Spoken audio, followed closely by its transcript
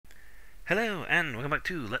Hello, and welcome back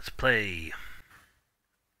to Let's Play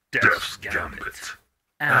Death's Gambit.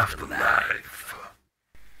 Afterlife.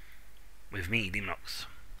 With me, Demonox.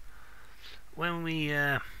 When we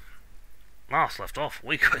last left off,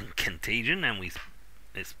 we got in Contagion, and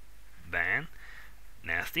it's bad,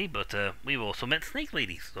 nasty, but we've also met Snake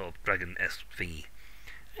Lady, sort of dragon-esque thingy,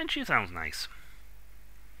 and she sounds nice.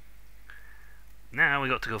 Now we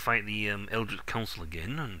got to go fight the Eldritch Council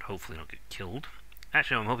again, and hopefully not get killed.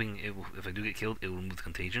 Actually, I'm hoping if I do get killed, it will remove the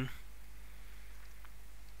contagion.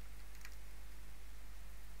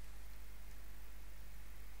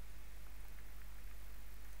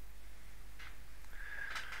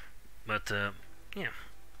 But, yeah.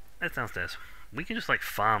 That's downstairs. We can just, like,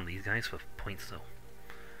 farm these guys for points, though.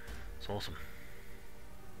 It's awesome.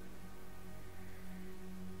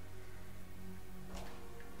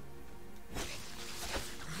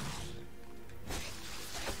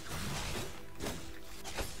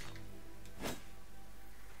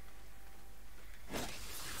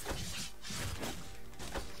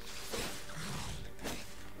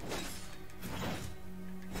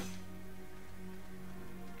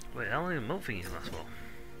 Wait, how long did the moat thingy last for?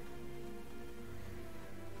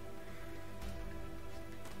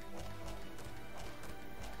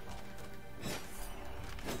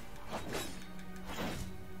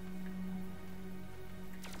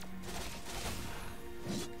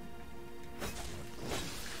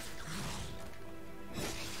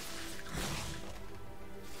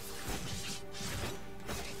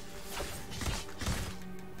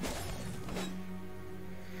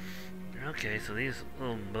 Okay, so these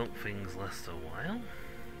little moat things last a while.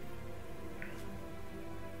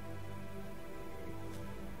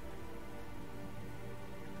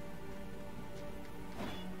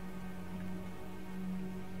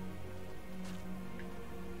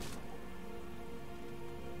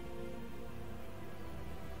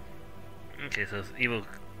 Okay, so there's evil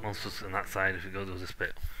monsters on that side if we go to this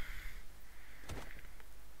bit.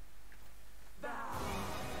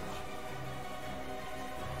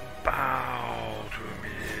 Bow to me.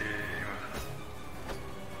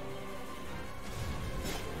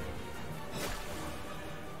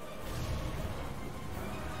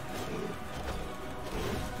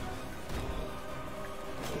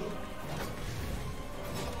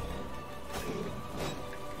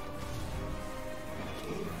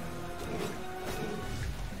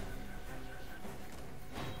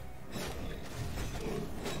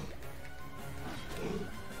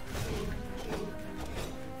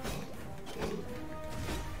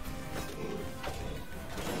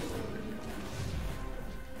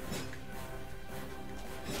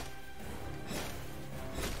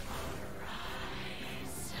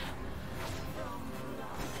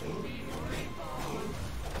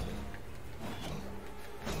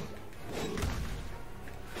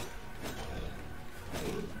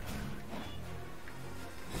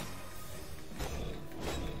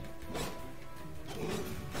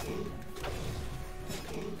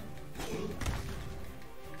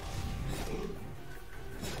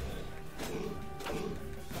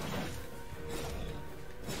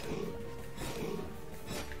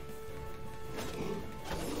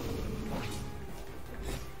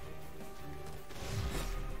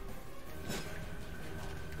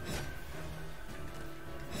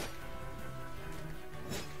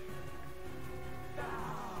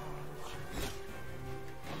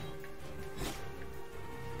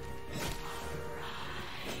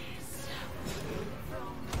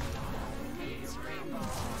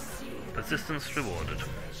 Persistence rewarded.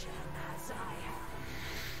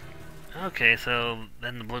 Okay, so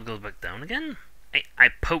then the blood goes back down again? I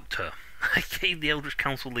poked her. I gave the Eldritch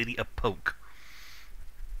Council lady a poke.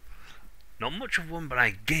 Not much of one, but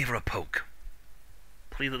I gave her a poke.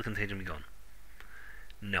 Please let the contagion be gone.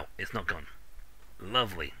 No, it's not gone.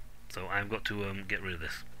 Lovely. So I've got to get rid of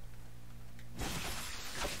this.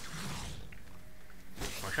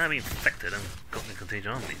 Well, I can't be infected and got the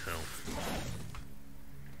contagion on me, so...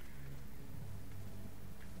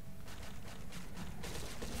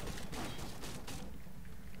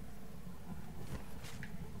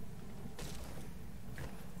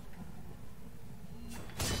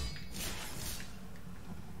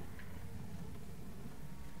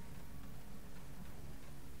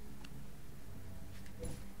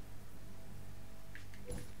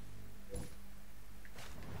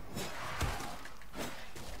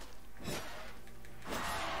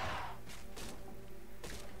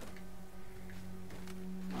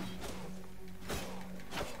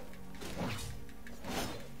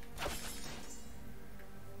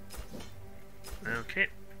 Okay,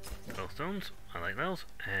 12 stones, I like those.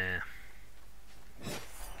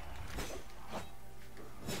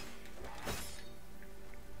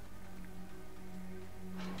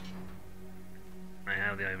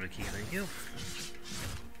 the ivory key, thank you.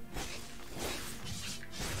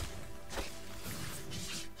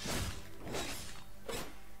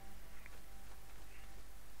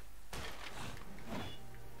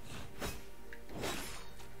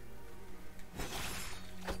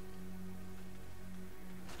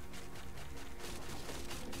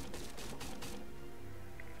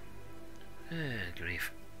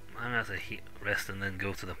 Grief. I'm gonna have to rest and then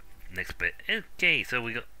go to the next bit. Okay, so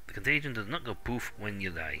we got the contagion does not go poof when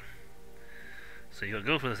you die. So you gotta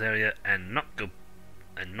go for this area and not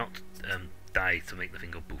die to make the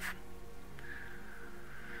thing go poof.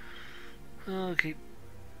 Okay.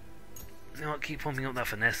 You know what, keep pumping up that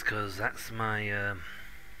finesse because that's my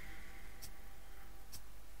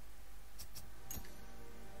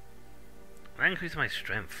that increases my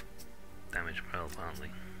strength damage well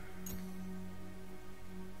apparently.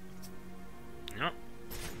 You know what?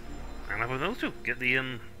 I'm happy with those two. Get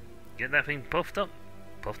the get that thing pumped up,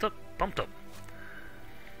 pumped up.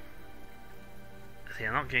 See,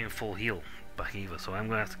 I'm not getting full heal back either, so I'm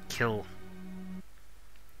gonna have to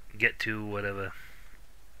get to whatever.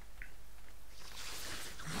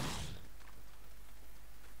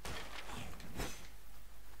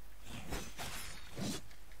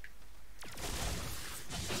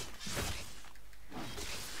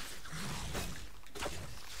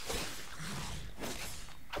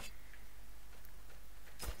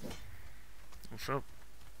 What's up?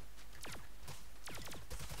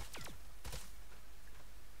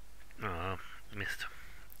 Oh, missed.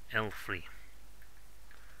 L3.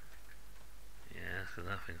 Yeah, so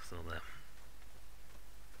that thing's still there.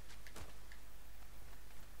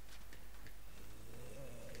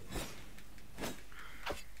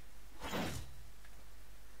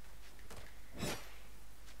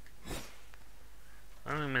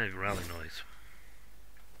 I don't make a growling noise.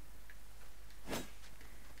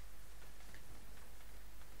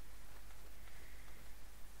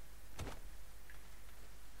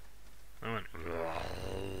 I went.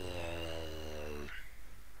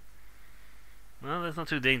 Well, that's not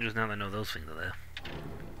too dangerous now that I know those things are there.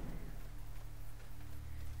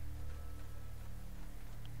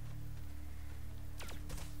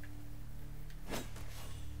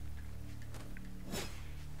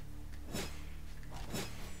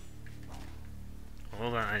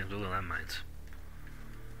 All that I do with landmines.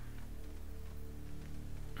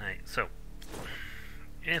 Right, so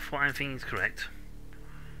if what I'm thinking is correct,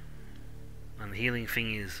 and the healing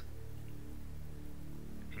thing is,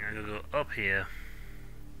 I'm gonna go up here,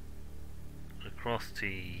 across to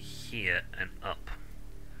here, and up.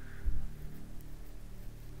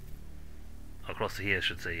 Across to here, I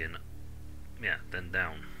should say, and yeah, then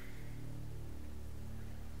down.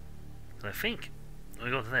 So I think when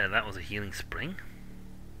we got to there, that was a healing spring.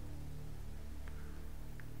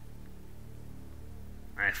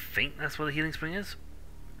 I think that's where the healing spring is.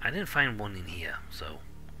 I didn't find one in here, so.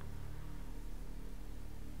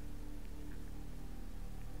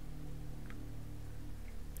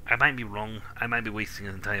 I might be wrong. I might be wasting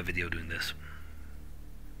an entire video doing this.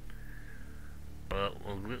 But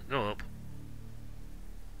we'll go up.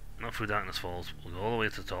 Not through Darkness Falls. We'll go all the way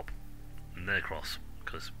to the top. And then across.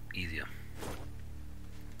 Because easier.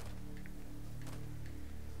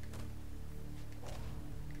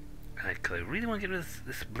 I really want to get rid of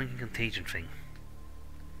this blinking contagion thing.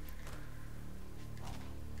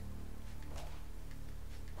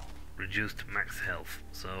 Reduced max health.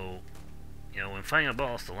 So, you know, when fighting a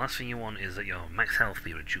boss, the last thing you want is that your max health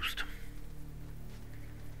be reduced.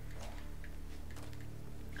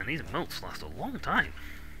 And these motes last a long time.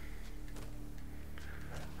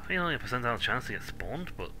 I think only a percentile chance to get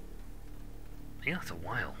spawned, but yeah, that's a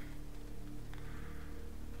while.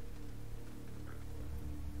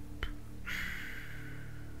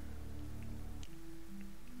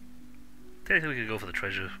 Technically, we could go for the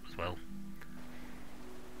treasure as well.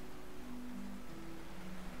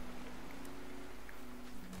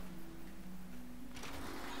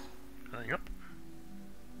 Going up.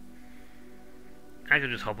 I could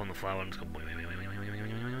just hop on the flower and just go boing, boing, boing, boing, boing, boing,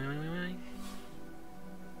 boing, boing, boing, boing.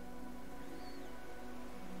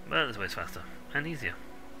 But this way's faster and easier.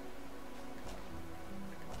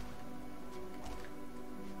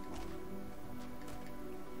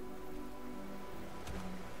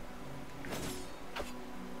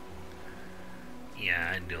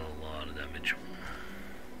 Yeah, I deal a lot of damage.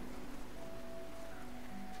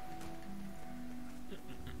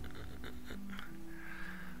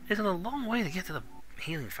 It's a long way to get to the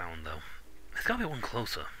healing fountain, though. There's gotta be one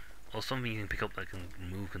closer. Or something you can pick up that can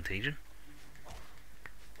remove contagion.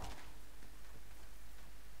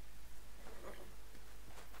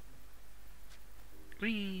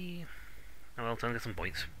 Whee! Oh well, time to get some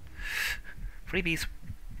points. Freebies.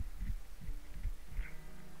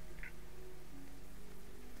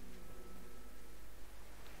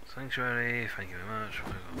 Sanctuary, thank you very much.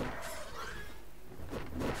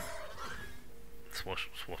 Swat,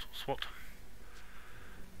 swat, swat.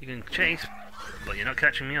 You can chase, but you're not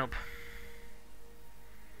catching me up.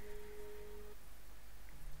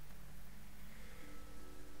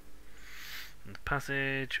 And the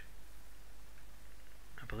passage,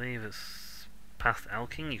 I believe it's past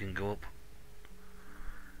Alking. You can go up.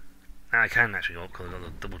 Now I can actually go up because I've got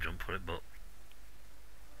a double jump for it, but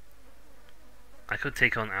I could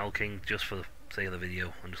take on Alking just for the sake of the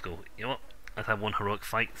video and just go, you know what, let's have one heroic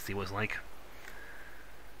fight, see what it's like.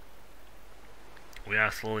 We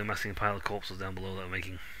are slowly amassing a pile of corpses down below that are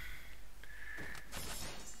making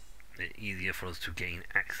it easier for us to gain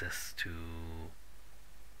access to...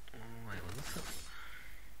 Oh, wait, what's this?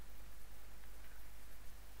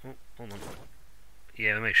 Oh, hold on.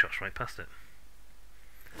 Yeah, we made shots right past it.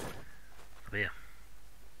 Up here.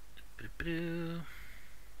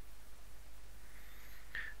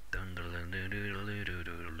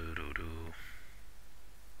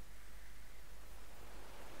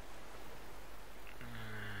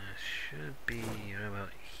 Should be right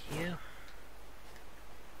about here.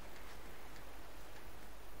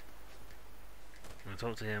 I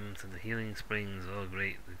talked to him, said the healing springs, oh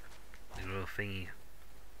great, the grow thingy.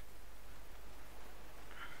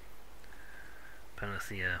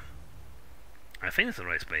 Panacea. I think it's the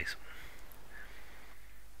right space.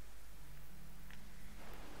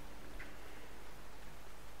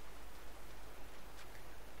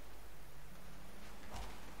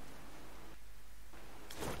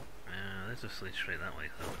 Let's just lead straight that way,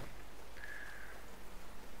 though.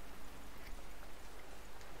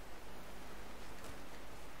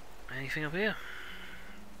 Anything up here?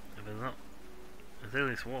 If there's not,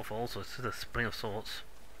 there's this waterfall, so it's just a spring of sorts.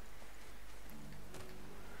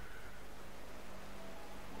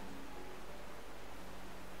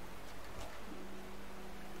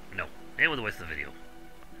 No, here was the waste of the video.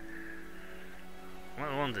 What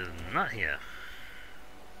I want is not here.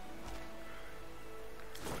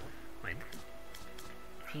 Wait,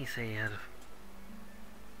 he say he had.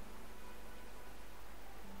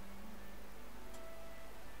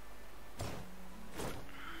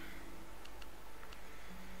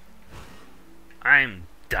 I'm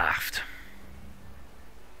daft.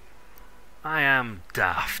 I am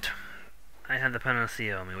daft. I had the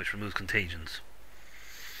Panacea on me, which removes contagions.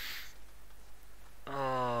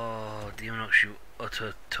 Oh, Demonox, you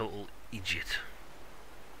utter total idiot.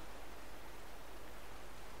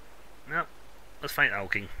 Nope, let's fight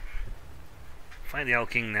Alking. Fight the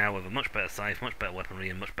Alking now with a much better scythe, much better weaponry,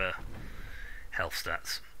 and much better health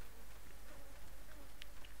stats.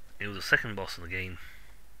 It was the second boss in the game.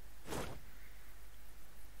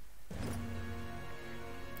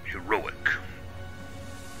 Heroic.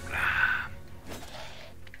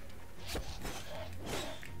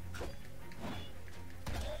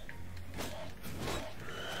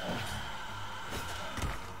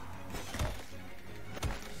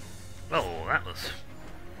 Oh, that was...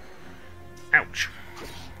 Ouch.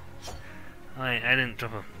 I didn't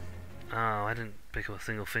drop a... Oh, I didn't pick up a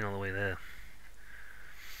single thing on the way there.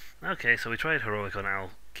 Okay, so we tried Heroic on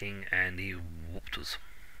Alking and he whooped us.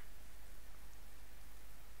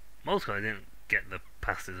 Mostly I didn't get the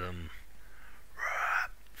past his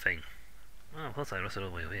thing. Well, plus I rested all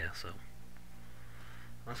the way over here, so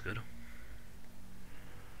that's good. At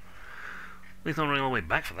least I'm running all the way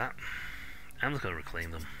back for that. I'm just gonna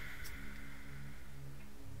reclaim them.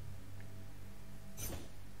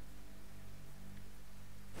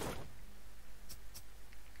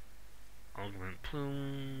 Augment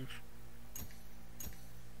plumes.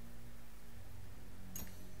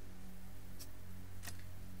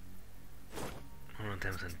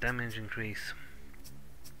 10% damage increase.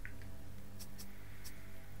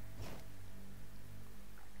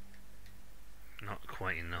 Not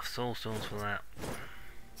quite enough soul stones for that.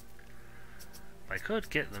 But I could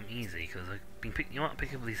get them easy because I've been picking. You know what?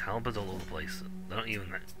 Picking up these halberds all over the place. They're not even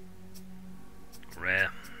that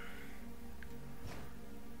rare.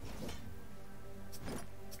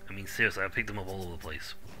 I mean, seriously, I picked them up all over the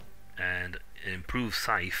place, and an improved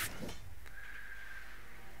scythe.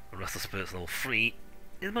 The rest of spirits level 3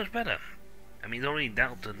 is much better. I mean, it's already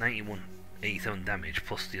dealt to 9187 damage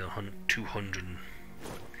plus the 286%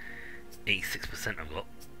 I've got,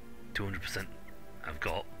 200% I've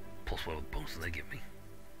got, plus whatever bonuses they give me.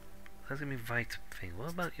 That's gonna be right thing.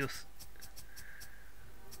 What about your?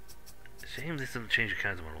 Shame this doesn't change your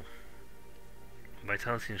character model.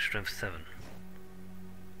 Vitality and strength 7.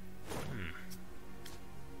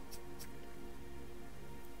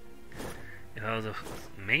 If I was a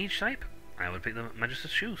mage type, I would pick the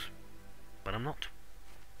Magister's Shoes. But I'm not.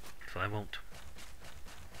 So I won't.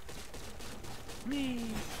 Whee!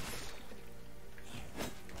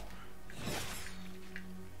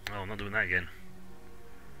 Oh, I'm not doing that again.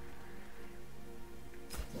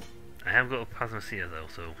 I have got a Plasmacia though,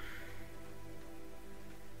 so...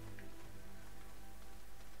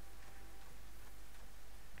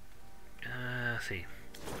 let's see.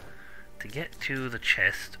 To get to the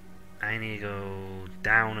chest, I need to go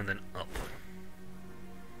down and then up.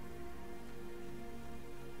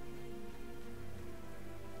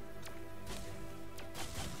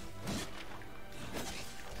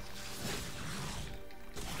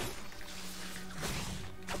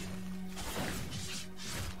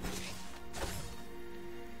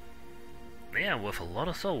 They are worth a lot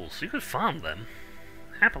of souls, so you could farm them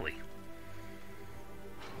happily.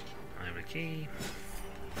 I have a key.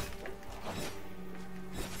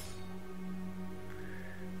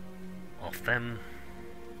 Off them.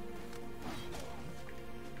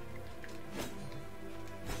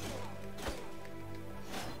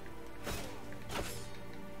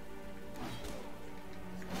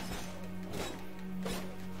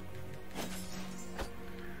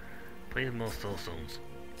 Play more soul stones.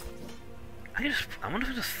 I wonder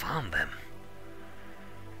if I just farm them.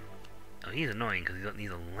 Oh, he's annoying because he doesn't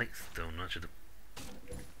need a light stone, not just a...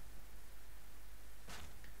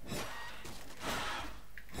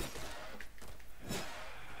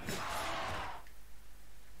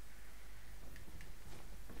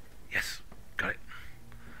 Yes, got it.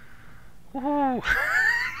 Woohoo!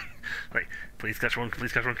 Right, please catch one,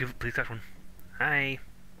 please catch one, please catch one. Hi.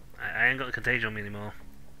 I ain't got the contagion on me anymore.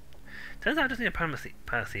 Turns out I just need a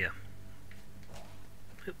Panacea.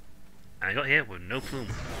 I got here with no plume.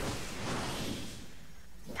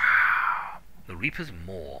 Wow. The Reaper's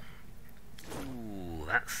Maw. Ooh,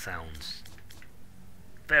 that sounds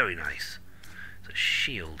very nice. It's a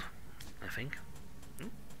shield, I think.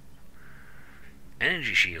 Ooh.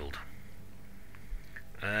 Energy shield.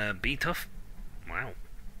 Be tough. Wow.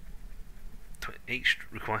 H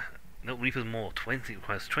require no Reaper's Maw. 20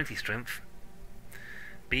 requires 20 strength.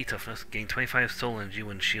 B toughness. Gain 25 soul energy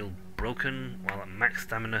when shield broken, while at max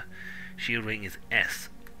stamina. Shield rating is S.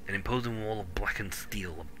 An imposing wall of blackened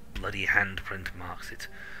steel. A bloody handprint marks it.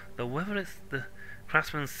 Though whether it's the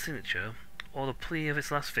craftsman's signature or the plea of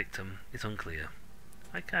its last victim is unclear.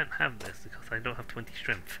 I can't have this because I don't have 20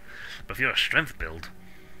 strength. But if you're a strength build,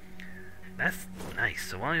 that's nice.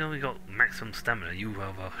 So while you only got maximum stamina, you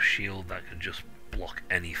have a shield that can just block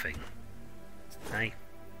anything. Hi.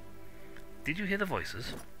 Did you hear the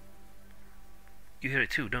voices? You hear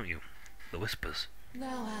it too, don't you? The whispers.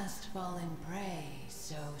 Thou hast fallen prey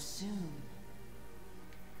so soon.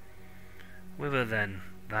 Whither then,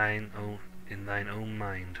 in thine own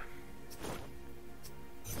mind?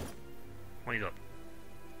 What you got?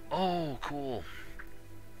 Oh, cool.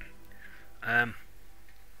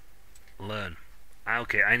 Learn.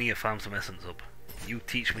 Okay, I need to farm some essence up. You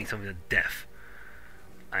teach me something of death.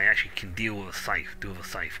 I actually can deal with a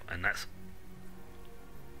scythe, and that's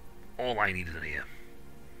all I needed in here.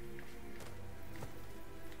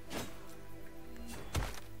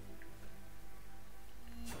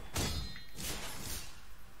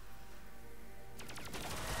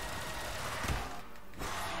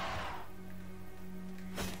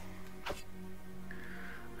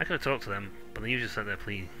 I could have talked to them, but they usually sat there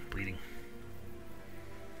bleeding.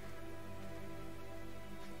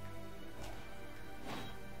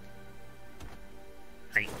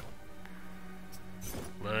 Hey.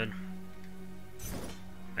 Learn.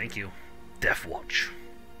 Thank you. Death Watch.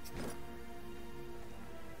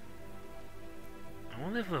 I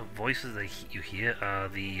wonder if the voices that you hear are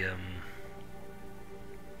the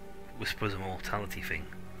Whispers of Mortality thing.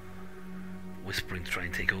 Whispering to try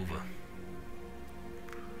and take over.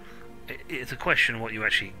 It's a question of what you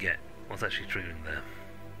actually get. What's actually triggering there.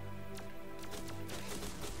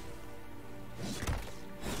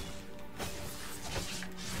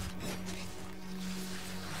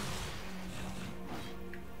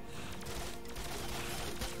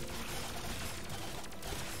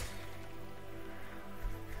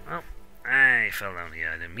 Well, I fell down here.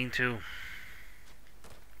 I didn't mean to.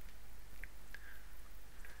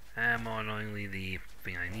 And more annoyingly, the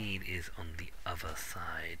thing I need is on the other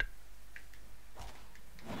side.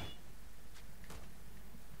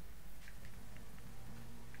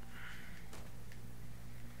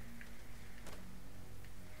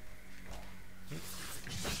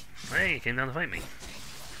 Hey, you came down to fight me.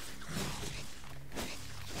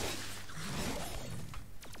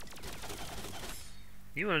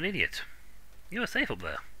 You were an idiot. You were safe up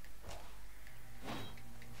there.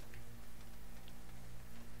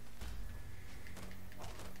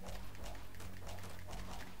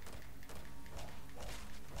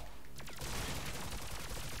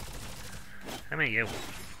 Come here, you.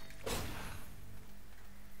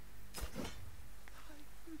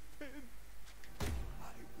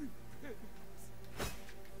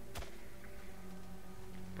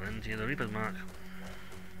 Blend to the Reaper's mark.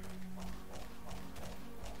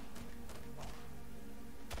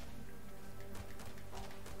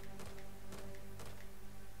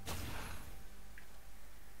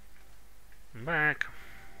 I'm back.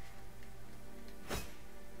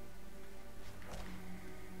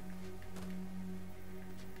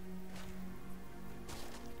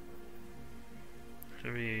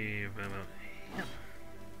 Should we... yeah.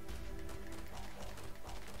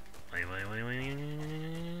 Wait.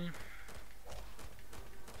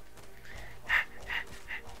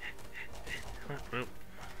 Oh.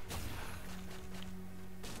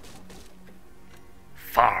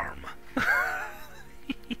 Farm.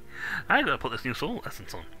 I gotta put this new soul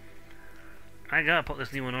essence on. I gotta put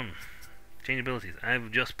this new one on. Change abilities.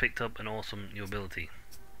 I've just picked up an awesome new ability.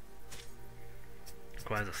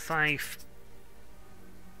 Requires a scythe.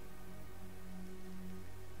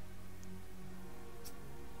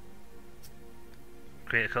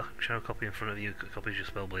 Create a shadow copy in front of you. Copies your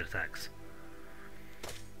spellblade attacks.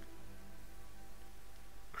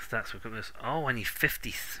 Stats for equipment. Oh, I need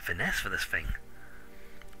 50 finesse for this thing.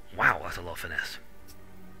 Wow, that's a lot of finesse.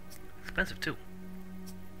 Expensive too.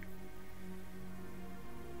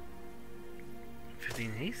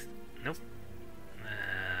 15 haste? Nope.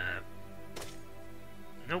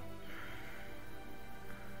 Nope.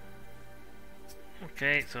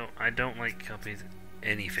 Okay, so I don't like copies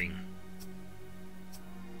anything.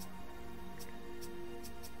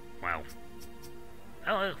 Wow.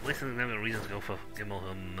 Oh, at least there's no reason to go for give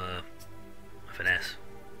them finesse.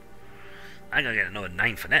 I gotta get another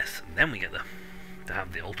 9 finesse, and then we get to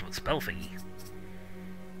have the ultimate spell thingy.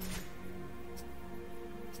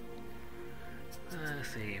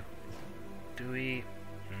 Let's see. Do we?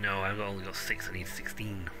 No, I've only got 6. I need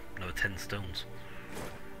 16. Another 10 stones.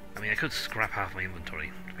 I mean, I could scrap half my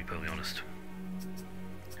inventory, to be perfectly honest.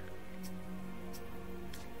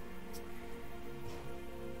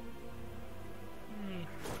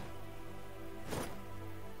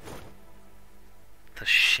 It's a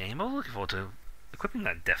shame. I was looking forward to equipping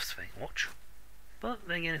that Death's Fang watch. But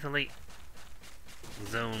then again, it's a late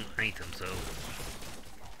zone item, so...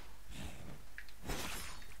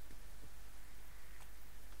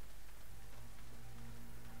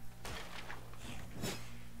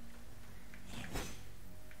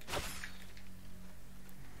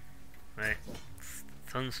 Right,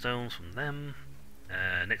 sunstones from them.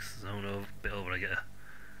 Next zone over, bit over, I get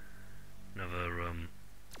another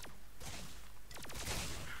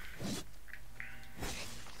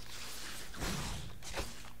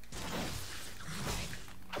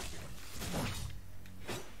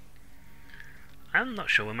I'm not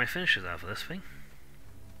sure where my finishes are for this thing.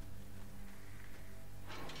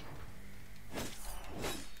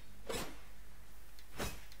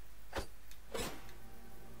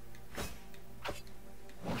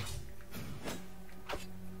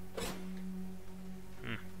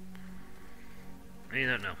 I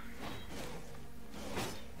don't know.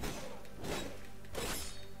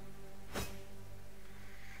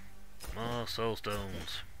 More soul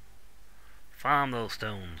stones. Farm those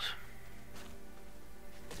stones.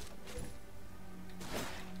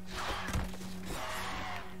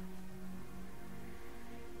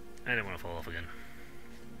 I don't want to fall off again.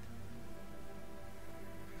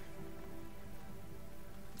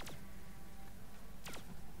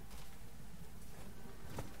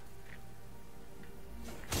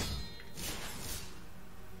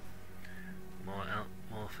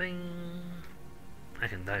 More thing. I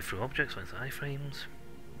can dive through objects with iframes.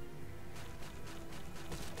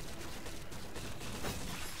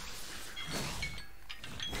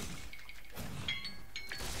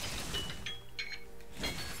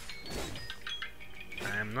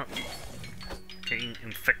 I'm not getting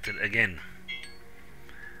infected again.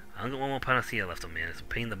 I've got one more panacea left on me, and it's a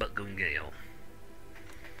pain in the butt going gale.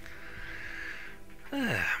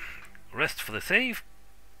 Rest for the save.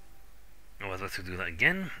 Oh, I'd like to do that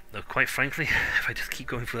again. Though, quite frankly, if I just keep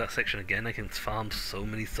going through that section again, I can farm so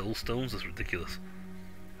many soul stones, it's ridiculous.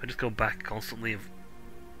 If I just go back constantly.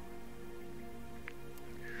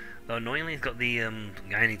 Though, annoyingly, he's got the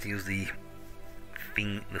guy I need to use the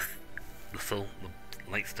thing, the soul, the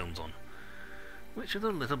light stones on, which is a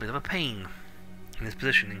little bit of a pain in his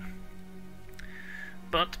positioning.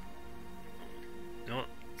 But, you know what?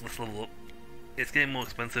 Let's level up. It's getting more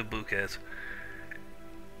expensive, but who cares?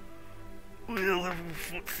 We're level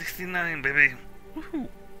 69, baby! Woohoo!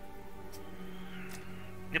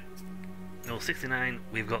 Yep. No, 69.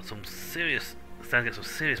 We've got some serious. Starting to get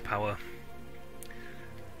some serious power.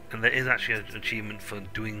 And there is actually an achievement for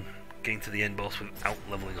getting to the end boss without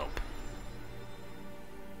leveling up.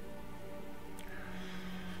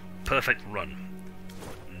 Perfect run.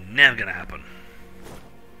 Never gonna happen.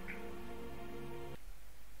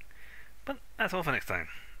 But that's all for next time.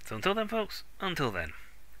 So until then, folks, until then,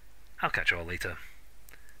 I'll catch you all later.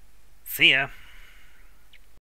 See ya!